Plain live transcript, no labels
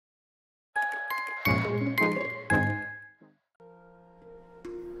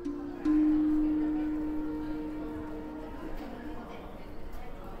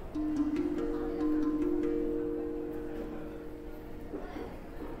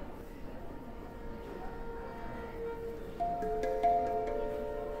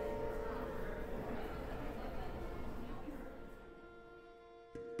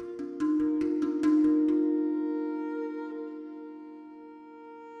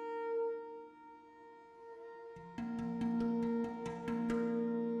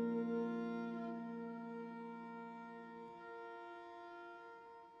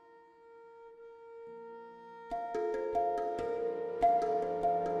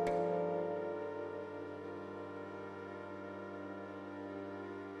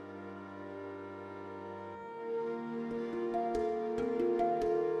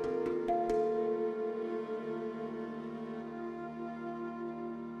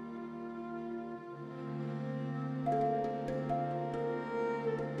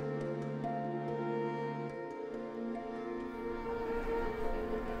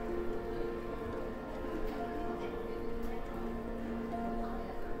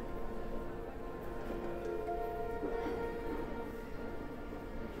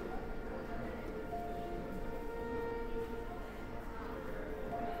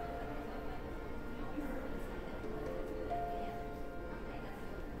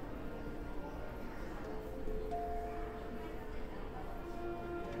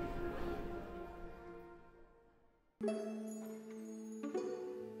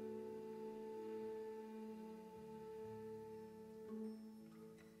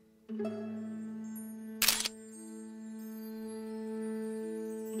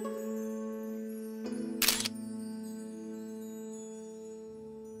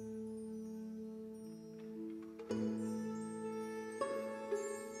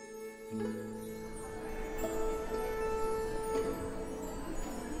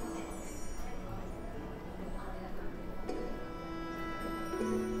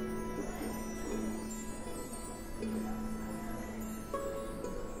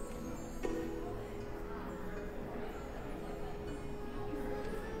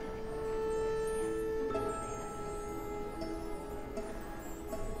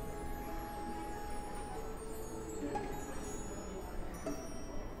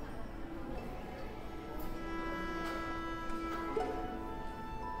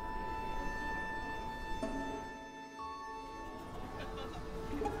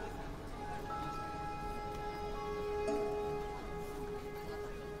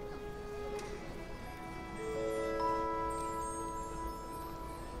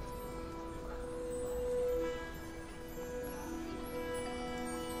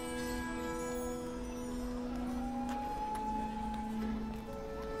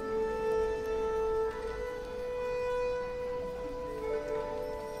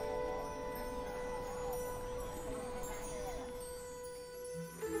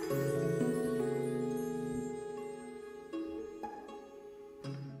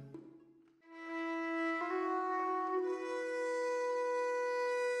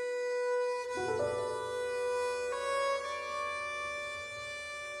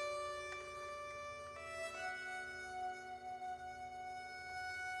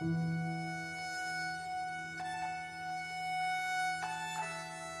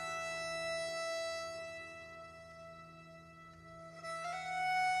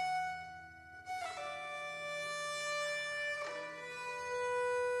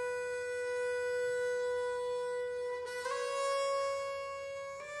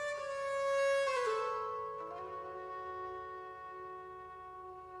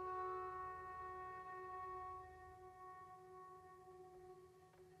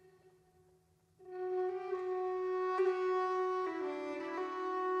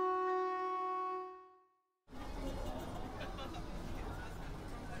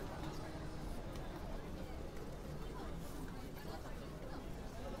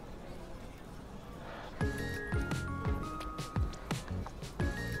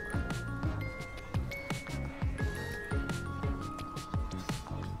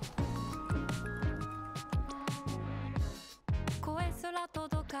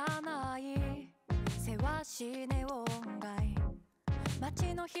しネオン街、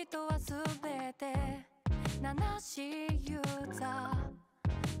街の人はすべて七しユーザ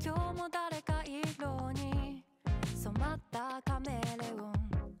ー。今日も誰か色に染まったカメレオン、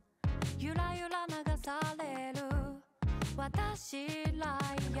ゆらゆら流される私ら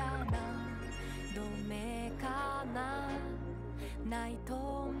やなどめかなナイ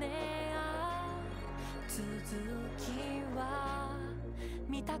トメア、続きは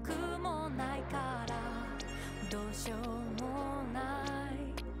見たくもないからどうしようもな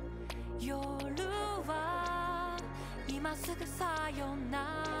い。夜は今すぐさよ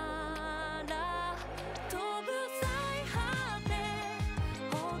なら、飛ぶ最果て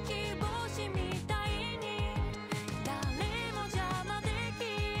ほうき星みたいに誰も邪魔でき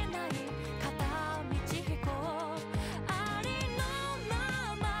ない片道飛行、ありのま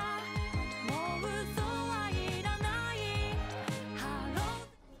まもう嘘はいらない。ハロー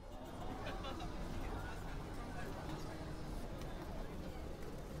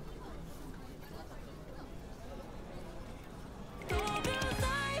飛ぶ最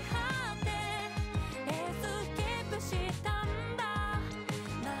果てエスケープしたんだ。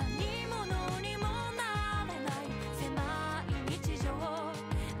何者にもなれない狭い日常、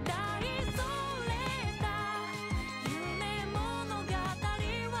大それた夢物語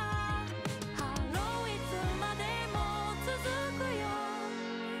はハローいつまでも続くよ。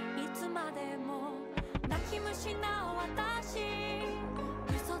いつまでも泣き虫な私、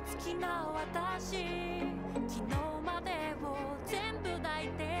嘘つきな私、